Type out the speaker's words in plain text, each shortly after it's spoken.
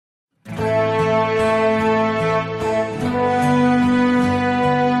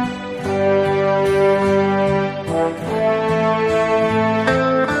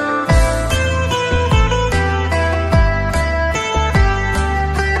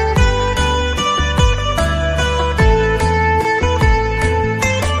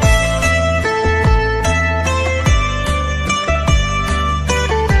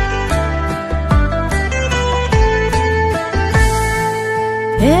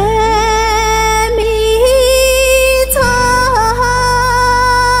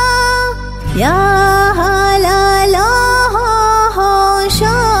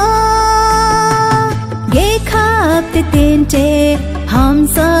हम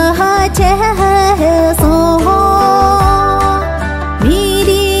सहजे सो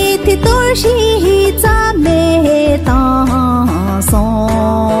मेरी थी तुलसी जामे तासो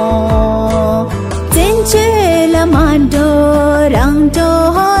चिंचल मांडो रंगो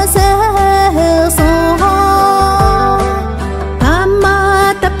सो अम्मा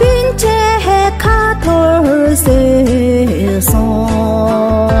तपिंचे है खाथोर से सो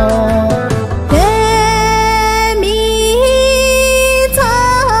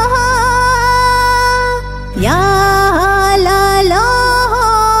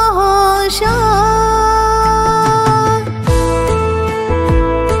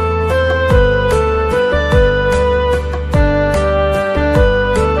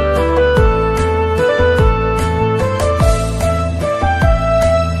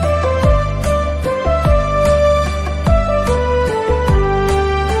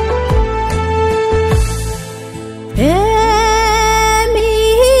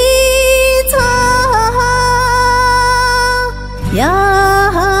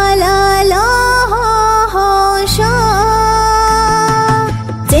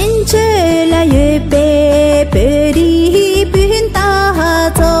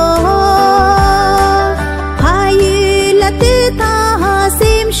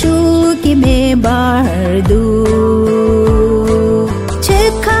bardu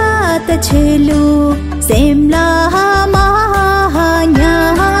chekat chelu semla mahanya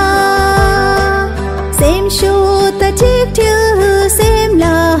sem shut chiktu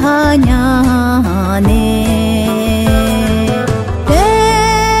semla hanya ne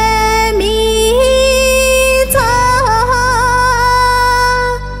mi ta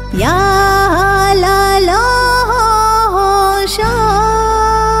ya la la sha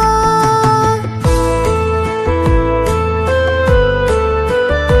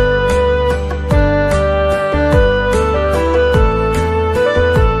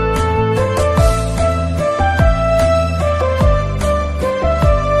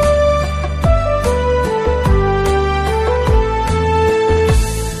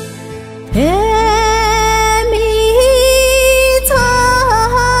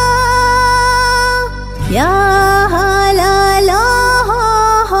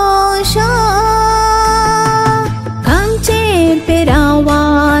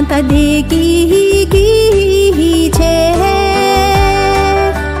देखी की छे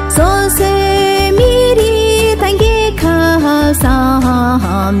सो से मेरी तंगे खा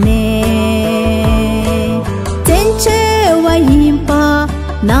सामने चंचे वहीं पा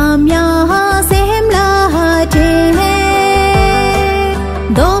नाम यहाँ से हमला छे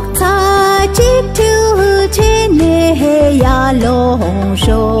दोक्ता चिट्ठू छे ने है या लोग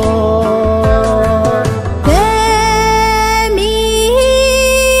show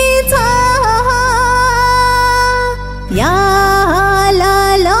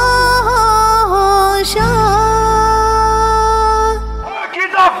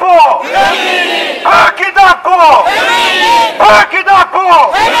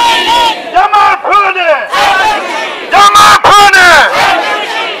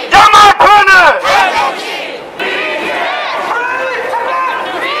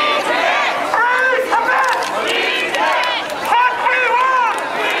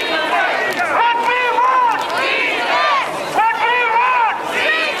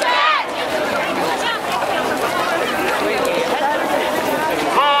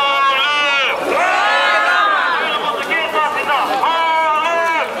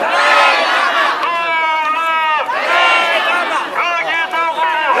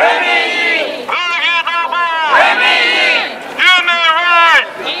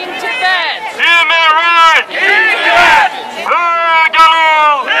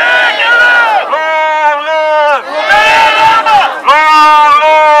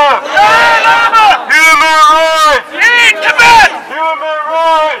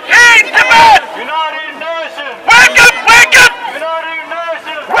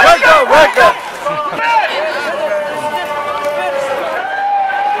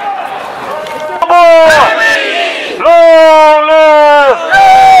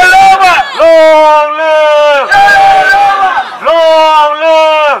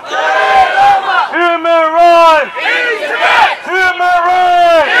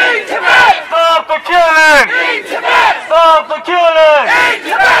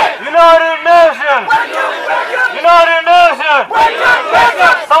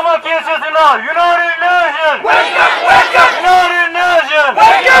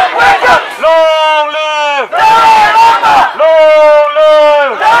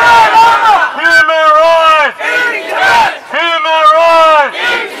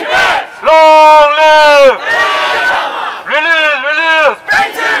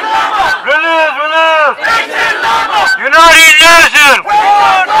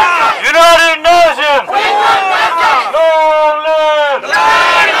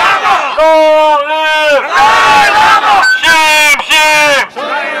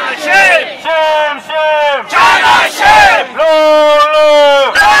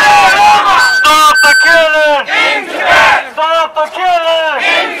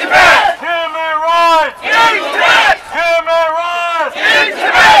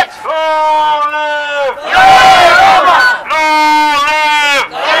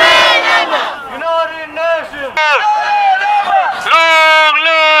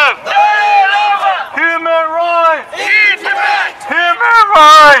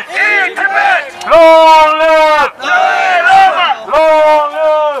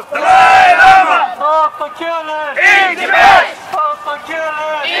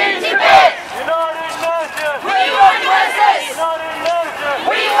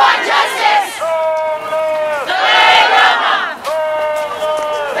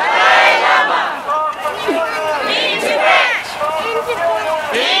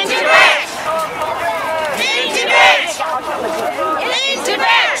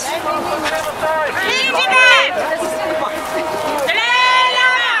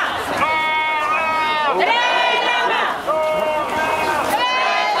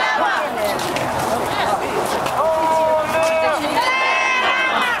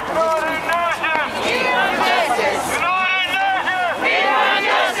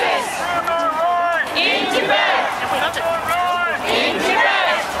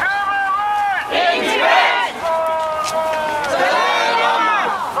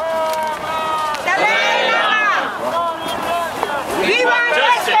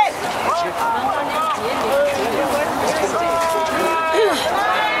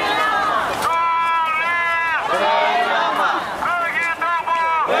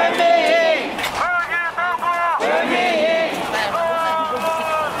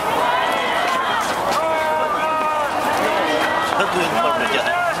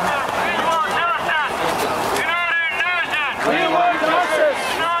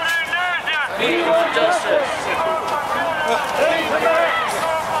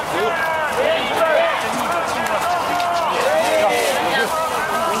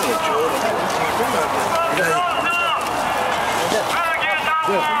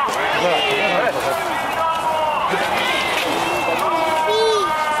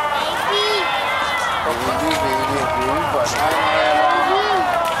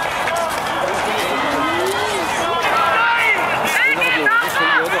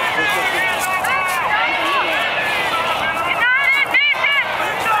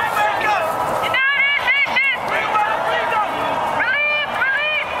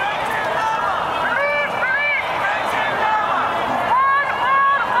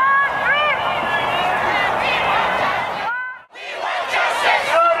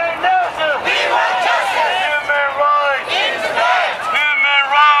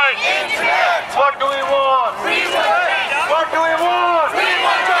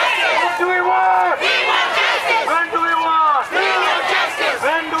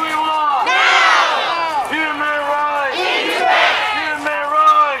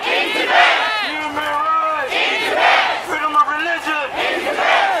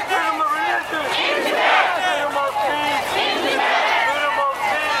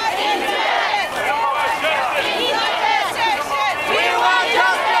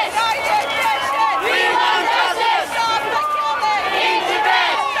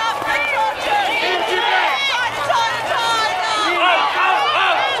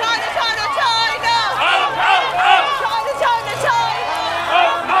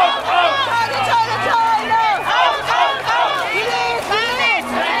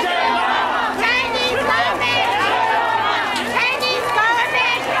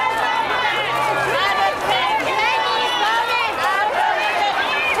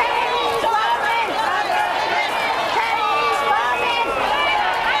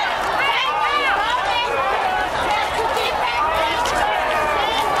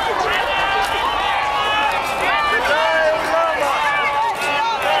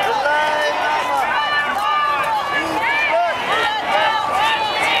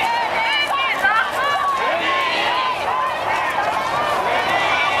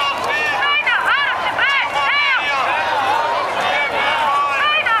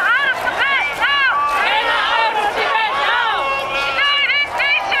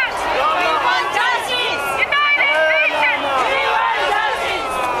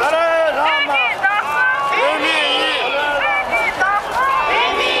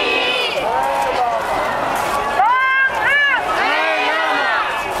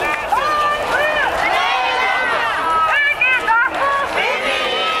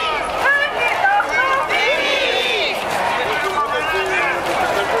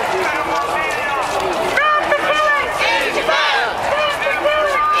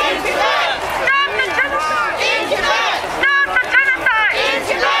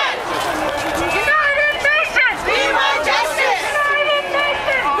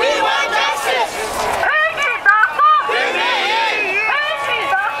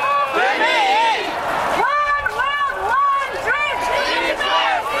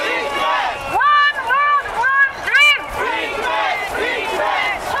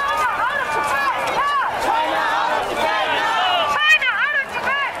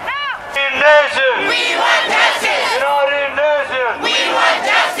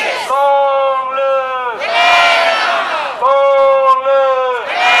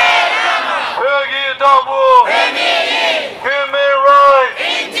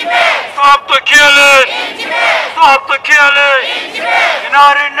Stop the killing! In Tibet! Stop the killing! In Tibet!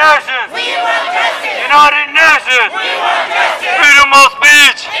 United Nations! We want justice! United Nations! We want justice! Freedom of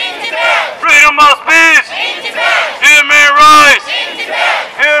speech! In Tibet! Freedom of speech! In Tibet! Human rights! In Tibet!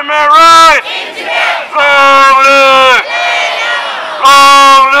 Human rights! In Tibet! Long live!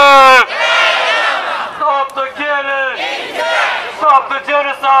 Long live! Stop the killing! In Tibet! Stop the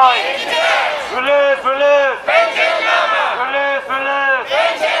genocide! In Tibet! Release! Release! Release! Release!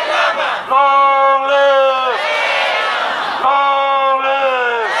 Long live! Long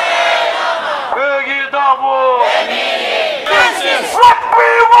live! Justice! What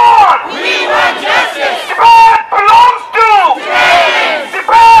we want! We want justice! Tibet belongs to! Tibetans!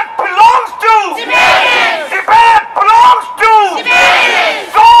 Tibet belongs to! Tibetans! Tibet belongs to!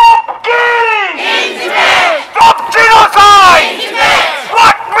 Tibetans! Stop killing! In Tibet! Stop genocide! In Tibet!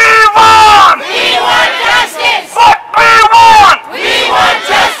 What we want! We want justice! What we want! We want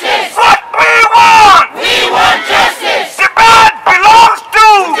justice! What we want! We want justice! Tibet belongs to!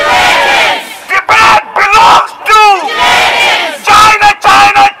 Tibetans! Tibet belongs to! Tibetans! China,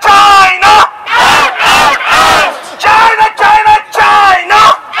 China, China! Out, out, out!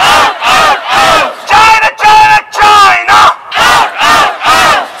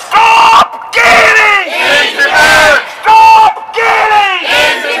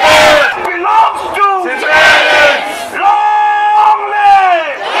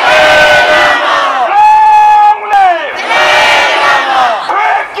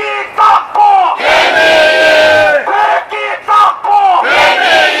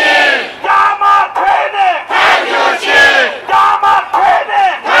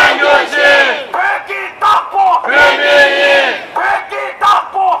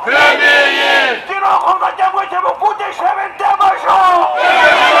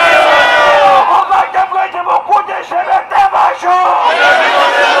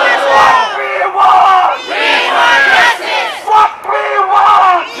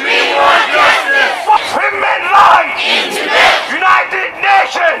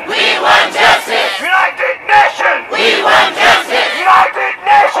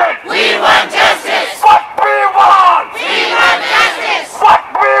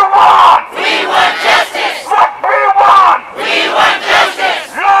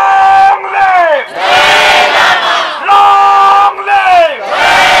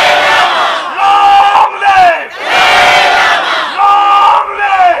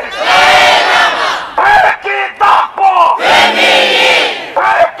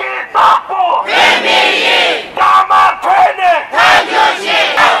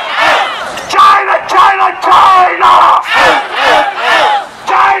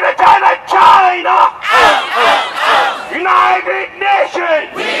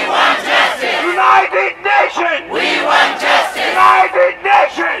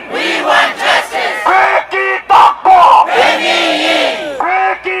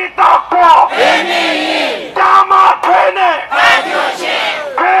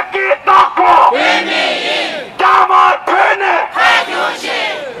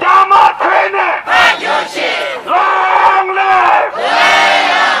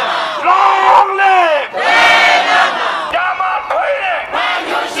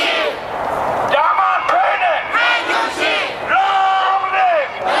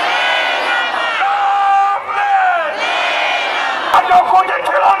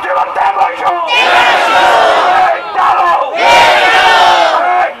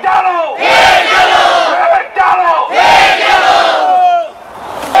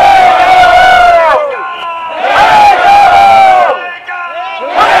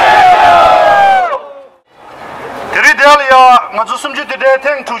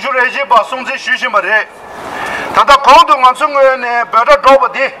 Tibetan to Juraji Basumzi Shushimare. Tata Kondo Mansung and better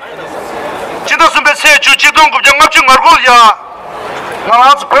Dobadi. Chidosum say Chidong of Yamaching Margolia.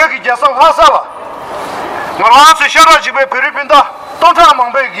 Malans Pergi Jasal Hasala. Malans Sharaji Peripinda, Tonta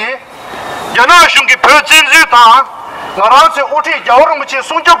Mambegi. Yana Shungi Perchin Zita. Malans Uti Jaurumuchi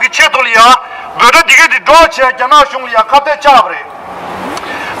Sunjoki Chetolia. Better dig the Doche, Jana Shungia Kate Chabre.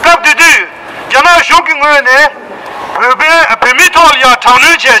 Cap de du, Jana Shunking Pemitolia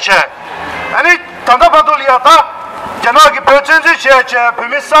Tanu Cheche. Any Tandapatoliata, Janaki Perchenzi Cheche,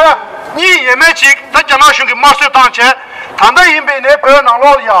 Pemisa, Ni Yemechik, the Janashungi Master Tanche, Tanda Imbene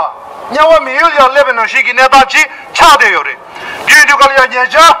Pernalolia, Yawa Milia Lebanon Shiki Netachi, Chadeori. Dukalia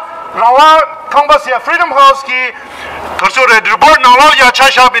Yaja, Rawa Tombasia Freedom House Ki, Kursure Report Nalolia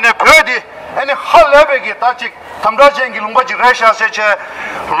Chashab in a Purdy, and a Halebegi Tachik. Tamrajengi Lumbaji Resha Seche,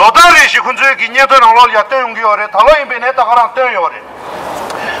 Lodari Shikunzuki Nieto Nalolia Tungiore, Taloim Beneta Garantore.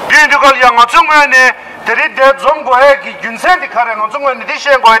 Pindugal Yangatsungane, Teride Zongoegi, Junsendi Karen, Zongan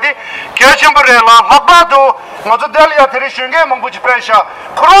Edition Goedi, Kachimbarella, Habado, Motodelia Terishunga, Mambuch Pesha,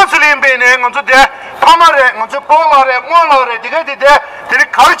 Croslim Bene, onto the Pomare, onto Polare, Molare, Digati there,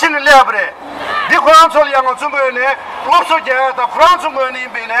 Tericalchin Lebre. The Council Yangatsungane, also the Fransungani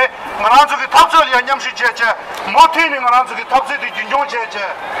Bene, Maranzuki Topsol Yamshi Cheche, Motini Maranzuki Topsi, Junjon Cheche,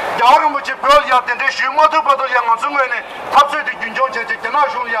 the Aramuchi Pearlia, and the Shimoto Bado Yangatsungane, Topsi, Junjon Cheche,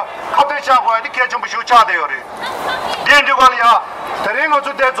 Janashulia, Katecha, the Kachum Shucha Deori. Dindugalia, the ring of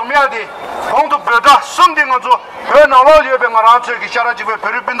the Zumiadi, Home to Breda, something of the Pernalolia Maranzuki Sharaji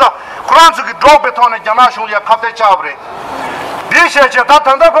Peripinda, Kranzuki drop it on a Janashulia Katechabre. This Cheche, that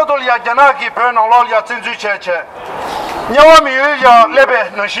and the Podolia Janaki, Pernalolia, Tinzu Cheche. Nyawami ya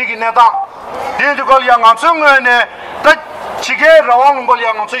lebe no shigi neta di to gol yang ansung ne ta chige rawang gol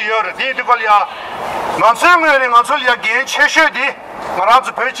yang ansung yor di to gol ya ansung ne ansung ya ge cheshe di maraz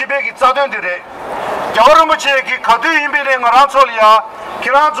pechibe gi zaden dire jawarum che gi khadu imbe ne maraz ya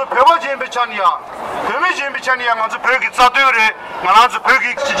kiraz pebo jembe chania peme jembe chania maraz pegi zadure maraz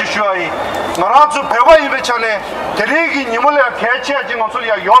pegi chiji shuai maraz pebo imbe chane terigi nimole keche jing ansung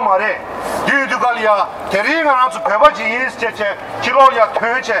ya yo mare Dugalia, Terringa Pebaji is Cheche, Chilolia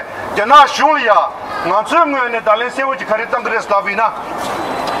Turche, Jana Shulia, Mansum and the Dalense which Caritan Grace Lavina.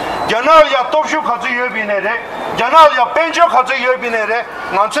 Janalia Toshu Kazu Yubinere, Janalia Penjo Kazu Yubinere,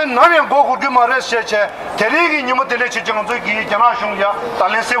 Manson Narian Bogu Gumares Cheche, Terigi Numutelechi Janzuki, Jana Shulia,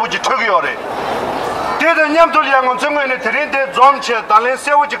 Dalense which Tugiore. Did the Yamtulia Mansum and the Terrinde Zomche,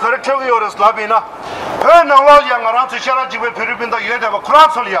 Dalense which Caritan Lavina. Pernal Yang around to Sharaji with Peripinda Yed of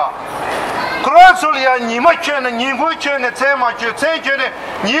Cransolia. Cransolia, Nimachen and Nimuchen and Temachu, Tejene,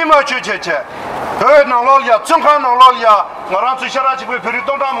 Nimachu Cheche. Pernalolia, Tunkanalolia, around to Sharaji with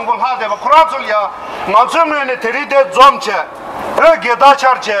Peritonam will have a Cransolia, Mansum and the Teride Zomche, Pergeda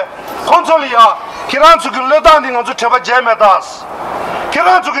Charche, Consolia, Kiransuki Ledanding on the Teva Jemedas.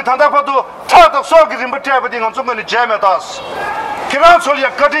 Kiransuki Tandapadu, Tata Sogi in Batabading on so many Jemedas.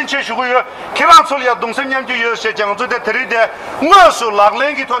 Kiransolia cutting Cheshu, Kiransolia Dungsanyam to use Chang to the Teride, Mersu,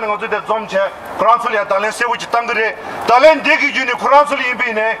 Laglengi turning onto the Zomche, Kiransolia Dalense, which Tangre, Dalen Digi Juni, Kuransoli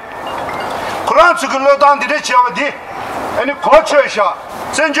Bine, Kuransuku Lodan the Chavadi, and a culture shot.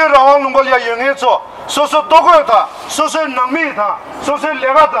 Senjura Mongolia Yangeso, Soso Togota, Soso Namita, Soso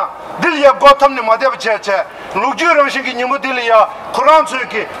Levata, Dilia Gotham the Madeva Cheche, Lugura Shiki Nimudilia,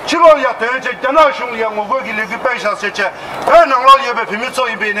 Kuransuki, Chiloya, Janashum Yamugi, Ligipesha Seche, Pernaloya Pimitso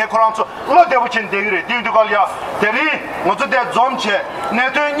in Bene Kuranso, Lodevichin Degree, Dugalia, Teri, Motodet Zomche,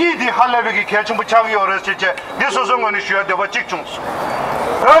 Neto Nidi Haleviki catching Buchavi or Seche, this was on the issue there were chickens.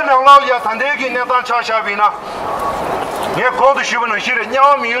 Pernaloya Tandegi Netan Chashavina. Here called the Shivan and Shira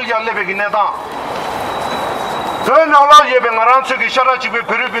Yamil living in Netan. Now, you been around to Sharachi with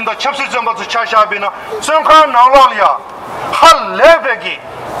Peripin, the Chapsism of the Chashabina, Sunkan Nalolia, Hal Levegi,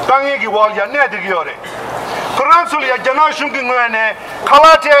 Tangigi Walia, Nedigiore. Kuransulia, Janashunkin,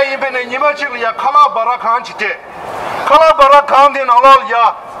 Kalatia, even in Yimachilia, Kalabarakanchite, Kalabarakan in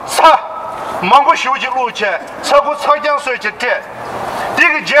Alolia, Sa, Mango Shuji Luce, Sabu Sajan Searchete,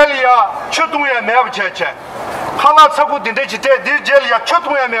 Dig Jelia, Chutuya Mavcheche. Hala Sabu Dindechite, Digelia,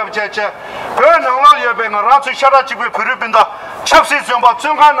 Chutway Mavcheche, Pernalolia, Ben Ransu Sharachi with Peripinda, Chapsism, but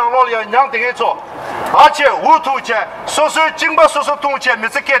Sungan Nalolia, Yang Dingezo, Ache, Wutuche, Soso Jimba Soso Tunche,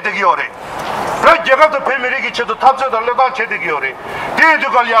 Mizake de Giore. Red Jagat the Pemiriki to Tabsa the Levache de Giore.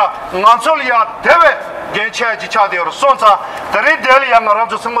 Didugalia, Nansolia, Deve, Gencha Chadi or Sonsa, the Red Delia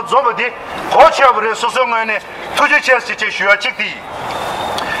Naranzo Sumo Zobadi, Kocha Sosomane, Tuji Chesti, Shuachiki.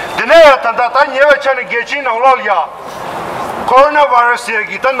 The Naya Tata never China Gachin Ololia Coronavirus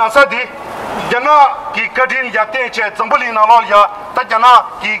Gitan Nasadi, Jana Kikatin Yateche, Zambulin Alolia, tajana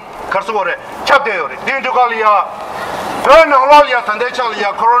ki karsore chapde yore din dukalia ben olalia tande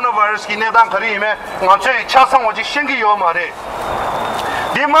chalia coronavirus ki nedan khari me ngache chasang oji shingi yo mare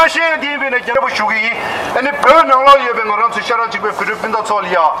di mashe di bine jarabu shugi ani ben olalia ben ran su shara chikbe philippines da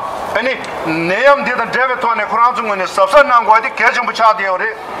cholia ani neyam de da devetone khranjung ne sabsan nangwa di kejum bucha de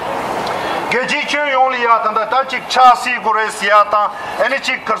yore geji chen yonglia tanda ta chik cha si goresia ta any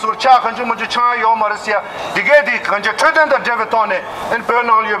chik karsur cha khanju muju cha yo marsia dige di khanje theden da devetone en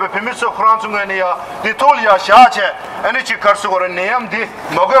penal yo be pemiso khranjung ne ya di tolia sha che any chik karsur neyam di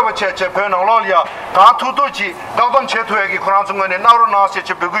moge bache che penal ya ka thu tu chi dawdam che thu gi khranjung ne nauro na se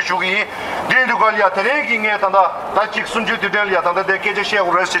che begu shugi di du galia tere gi nge tanda ta chik sunju di del ya tanda de keje she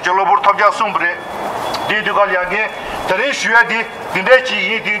goresia jolo bur tabja sumbre di du galia ge tere shue di dinde chi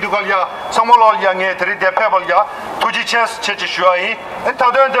yi di du galia samolol ya nge tere de pebal ya tuji ches che che shuai en ta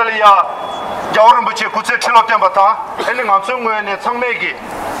den de ya yaoren bu che ku che chlo tem bata en ngam chung ne changme gi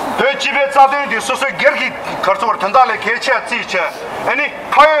de jibe za de di so so ger gi karso tanda le ke che chi che ani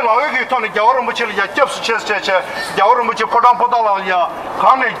khaye la gi to ne yaoren bu che ya jep su che che yaoren bu che podam podal ya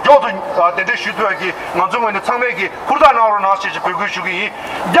khane jod de de shu de gi ngam chung ne changme gi kurda na ro na che che bu gu shu gi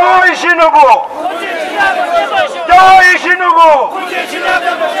jai shinobu jai shinobu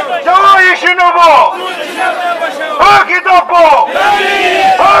jai shinobu Haki dopo!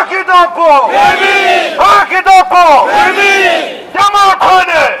 Haki dopo! Haki dopo! Yamal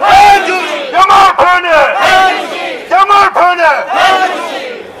Pane! Yamal Pane! Yamal Pane!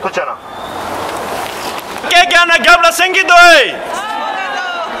 Kuchana. Kekana gabla sengidoi.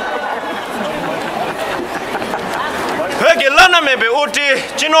 Haki lana mebe uti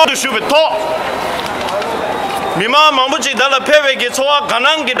chino du shube to. Mima mambuchi dala pewe ki chowa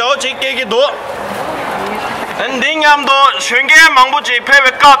ganang ki do chi ke ki do. Endingam do shenge mangbuchi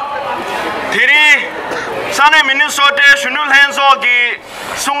pewe kap. Thiri sane Minnesota shunul henso ki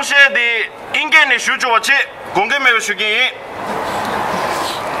sungshe di inge ne shuju wachi gonge mewe shugi.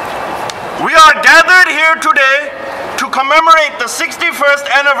 We are gathered here today to commemorate the 61st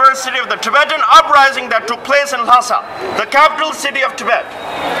anniversary of the Tibetan uprising that took place in Lhasa, the capital city of Tibet.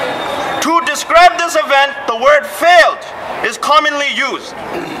 To describe this event, the word failed is commonly used.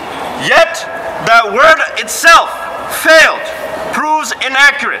 Yet, that word itself, failed, proves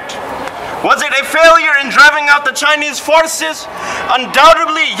inaccurate. Was it a failure in driving out the Chinese forces?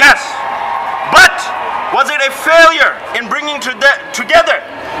 Undoubtedly, yes. But was it a failure in bringing together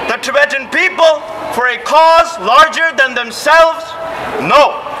the Tibetan people for a cause larger than themselves?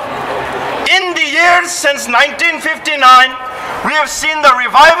 No. In the years since 1959, we have seen the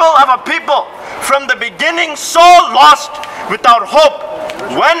revival of a people from the beginning so lost without hope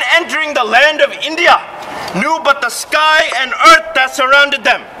when entering the land of India, knew but the sky and earth that surrounded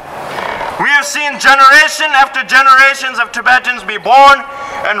them. We have seen generation after generations of Tibetans be born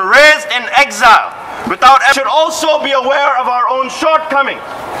and raised in exile without should also be aware of our own shortcomings.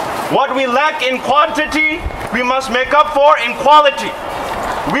 What we lack in quantity, we must make up for in quality.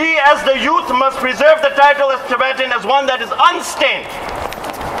 We as the youth must preserve the title as Tibetan as one that is unstained.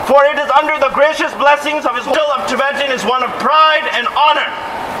 For it is under the gracious blessings of his title of Tibetan is one of pride and honor.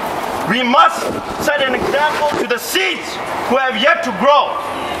 We must set an example to the seeds who have yet to grow.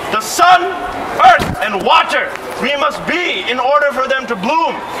 The sun, earth, and water we must be in order for them to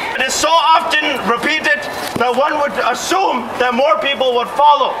bloom. It is so often repeated that one would assume that more people would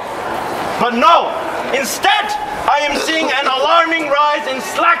follow. But no, instead I am seeing an alarming rise in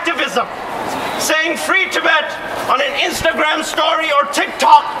slacktivism. Saying free Tibet on an Instagram story or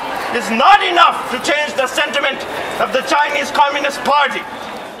TikTok is not enough to change the sentiment of the Chinese Communist Party.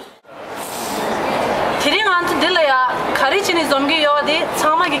 Tiringantu dilaya karichini zomgi yodi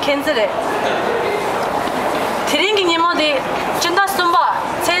chamagi kenzire. Tiringi nimodi chinda sumba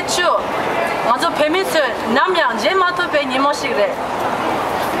chechu mazo pemitsu namyang jemato pe nimoshigre.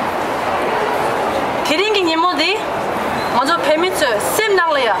 Tiringi nimodi mazo pemitsu sim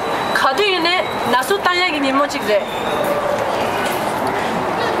nanglaya kadu yune nasu tanyagi nimochigre.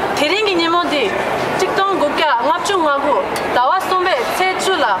 Tiringi nimodi tikton gokya ngapchu ngagu dawa sombe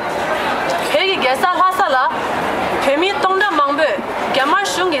chechu la Pegi gesal hasala, pemi tongda mangbe, gamar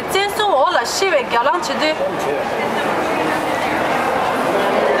shungi zensu ola shiwe galang chidu.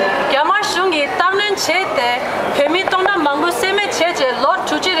 Gamar shungi tamnen chete, pemi tongda mangbu seme cheche lot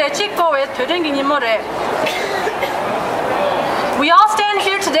tuji rechi kowe turingi nimore. We all stand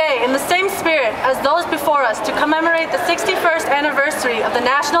here today in the same spirit as those before us to commemorate the 61st anniversary of the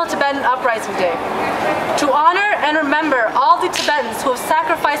National Tibetan Uprising Day. To honor and remember all the Tibetans who have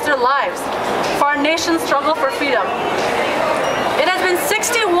sacrificed their lives for our nation's struggle for freedom. It has been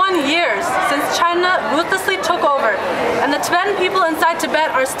 61 years since China ruthlessly took over, and the Tibetan people inside Tibet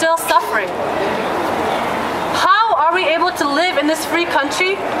are still suffering. How are we able to live in this free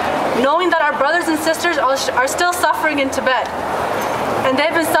country knowing that our brothers and sisters are still suffering in Tibet? And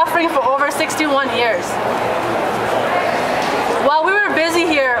they've been suffering for over 61 years. While we were busy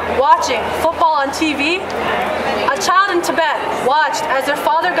here watching football on TV, a child in Tibet watched as their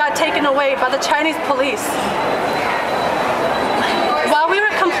father got taken away by the Chinese police. While we were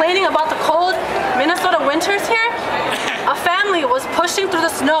complaining about the cold Minnesota winters here, a family was pushing through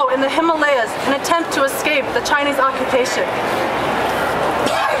the snow in the Himalayas in an attempt to escape the Chinese occupation.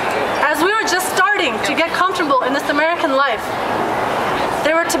 As we were just starting to get comfortable in this American life,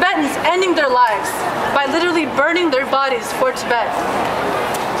 there were Tibetans ending their lives by literally burning their bodies for Tibet.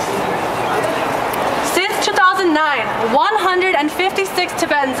 Since 2009, 156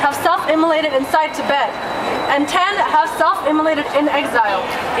 Tibetans have self-immolated inside Tibet, and 10 have self-immolated in exile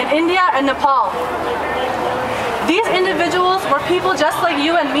in India and Nepal. These individuals were people just like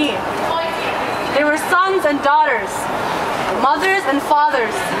you and me. They were sons and daughters, mothers and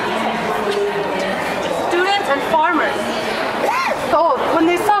fathers, students and farmers. So when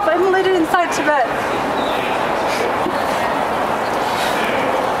they self-immolated inside Tibet,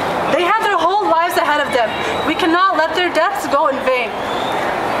 they had their whole lives ahead of them. We cannot let their deaths go in vain.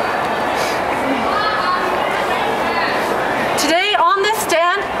 Today on this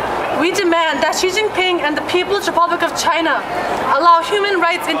stand, we demand that Xi Jinping and the People's Republic of China allow human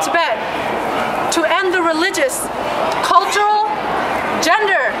rights in Tibet to end the religious, cultural,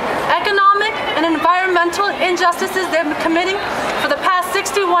 gender, economic, and environmental injustices they've been committing for the past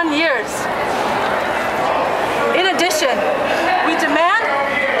 61 years. In addition, we demand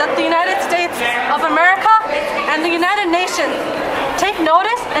that the United States of America and the United Nations take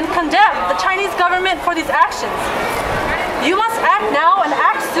notice and condemn the Chinese government for these actions. You must act now and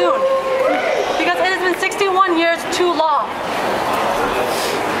act soon, because it has been 61 years too long.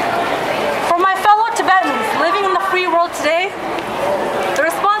 For my fellow Tibetans living in the free world today, the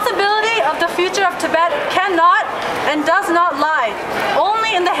responsibility of the future of Tibet cannot and does not lie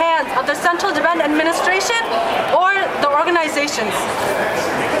only in the hands of the Central Tibetan Administration or the organizations.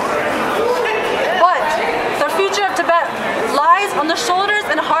 But the future of Tibet lies on the shoulders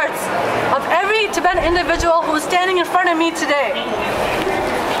and hearts of every Tibetan individual who is standing in front of me today.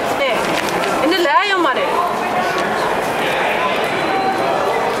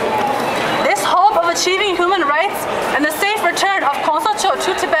 This hope of achieving human rights and the safe return of Khonsa Cho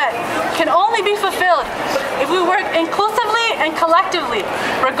to Tibet can only be fulfilled if we work inclusively and collectively,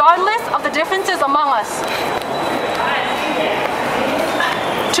 regardless of the differences among us.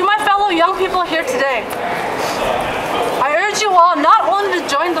 To my fellow young people here today, I urge you all not only to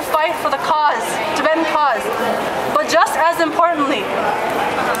join the fight for the cause, Tibetan cause, but just as importantly,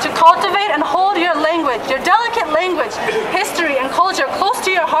 to cultivate and hold your language, your delicate language, history, and culture close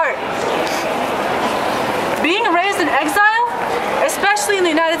to your heart. Being raised in exile, especially in the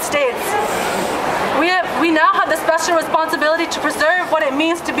United States, we now have the special responsibility to preserve what it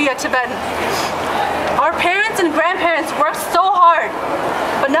means to be a Tibetan. Our parents and grandparents worked so hard,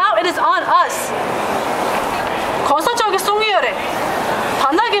 but now it is on us.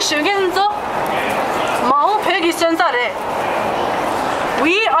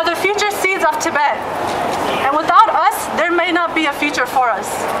 We are the future seeds of Tibet, and without us, there may not be a future for us.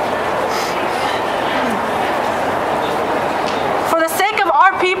 For the sake of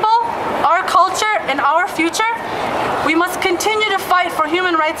our people, our culture, and our future, we must continue to fight for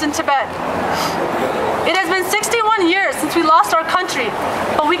human rights in Tibet. It has been 61 years since we lost our country,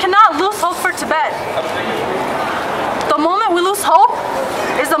 but we cannot lose hope for Tibet. The moment we lose hope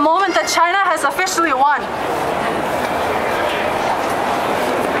is the moment that China has officially won.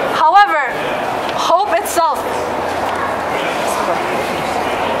 However, hope itself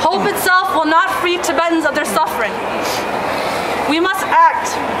will not free Tibetans of their suffering. We must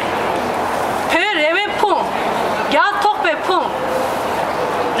act.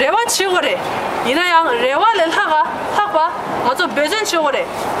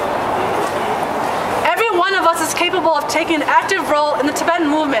 Every one of us is capable of taking an active role in the Tibetan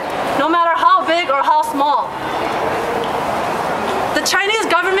movement, no matter how big or how small. The Chinese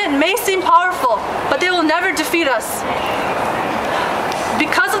government may seem powerful, but they will never defeat us.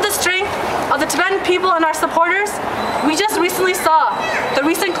 Because of the strength of the Tibetan people and our supporters, we just recently saw the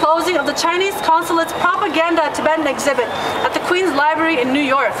recent closing of the Chinese consulate's propaganda Tibetan exhibit at the Queen's Library in New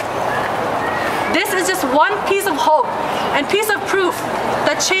York. This is just one piece of hope and piece of proof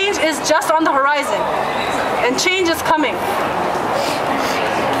that change is just on the horizon, and change is coming.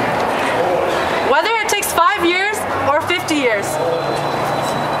 years.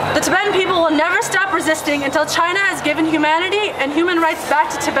 The Tibetan people will never stop resisting until China has given humanity and human rights back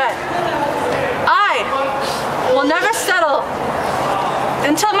to Tibet. I will never settle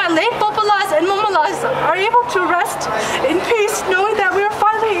until my late Popalas and Momalas are able to rest in peace, knowing that we are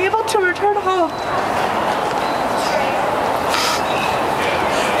finally able to return home.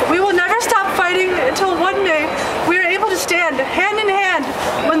 We will never stop fighting until one day we are able to stand hand in hand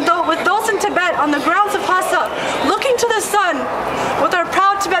with those in Tibet on the grounds of Lhasa, looking to the sun with our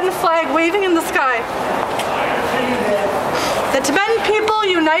proud Tibetan flag waving in the sky. The Tibetan people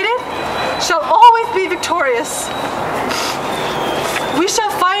united shall always be victorious. We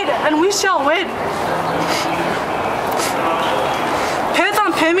shall fight and we shall win.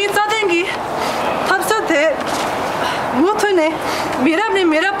 Petan pemi zadengi tabsate mutune mirabne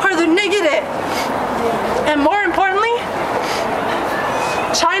mirapar negire. And more importantly,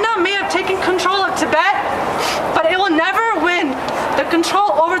 China may have taken control of Tibet, but it will never win the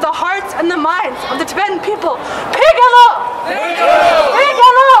control over the hearts and the minds of the Tibetan people. Pigalo! Pigalo!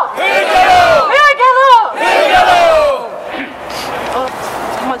 Pigalo! Pigalo! Pigalo! Oh,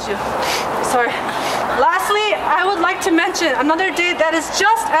 sorry. Lastly, I would like to mention another day that is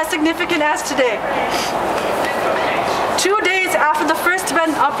just as significant as today. 2 days after the first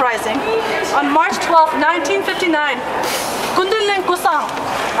Tibetan uprising, on March 12, 1959, Kundalin Kusang,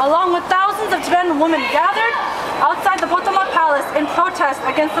 along with thousands of Tibetan women, gathered outside the Potala Palace in protest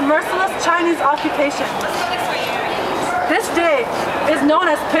against the merciless Chinese occupation. This day is known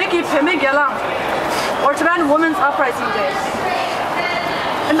as Peki Pimi Gelang, or Tibetan Women's Uprising Day.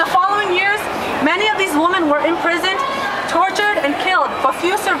 In the following years, many of these women were imprisoned, tortured, and killed, but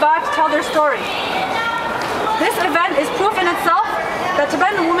few survived to tell their story. This event is proof in itself that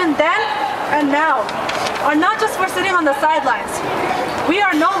Tibetan women then and now are not just for sitting on the sidelines. We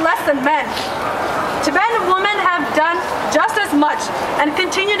are no less than men. Tibetan women have done just as much and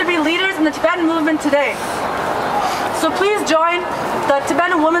continue to be leaders in the Tibetan movement today. So please join the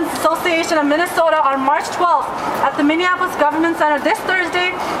Tibetan Women's Association of Minnesota on March 12th at the Minneapolis Government Center this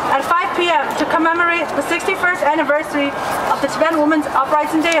Thursday at 5 p.m. to commemorate the 61st anniversary of the Tibetan Women's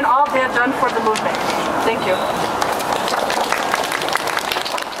Uprising Day and all they have done for the movement. Thank you.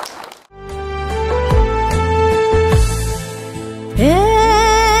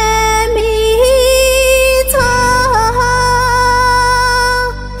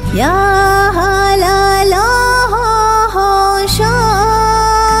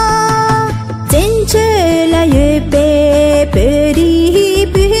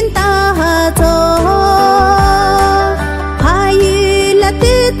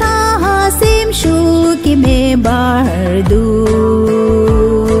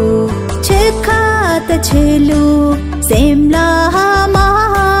 Chelu semla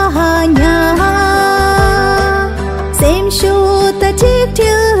mahanya sem shota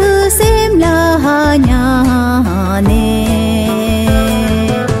chiktu semla hanya ne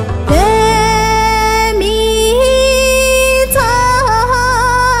mi ta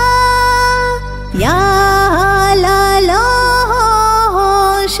ya la la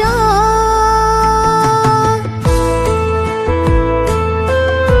sha.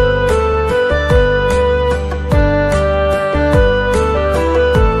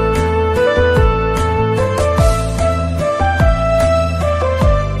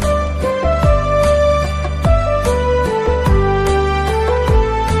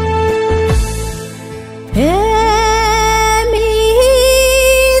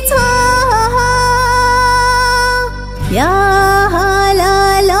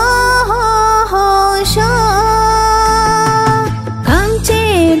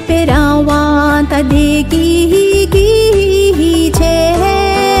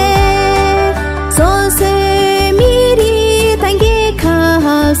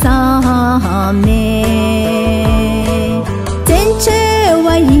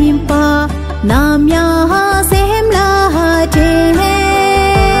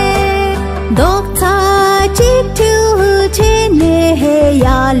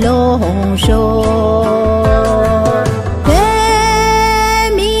 Long show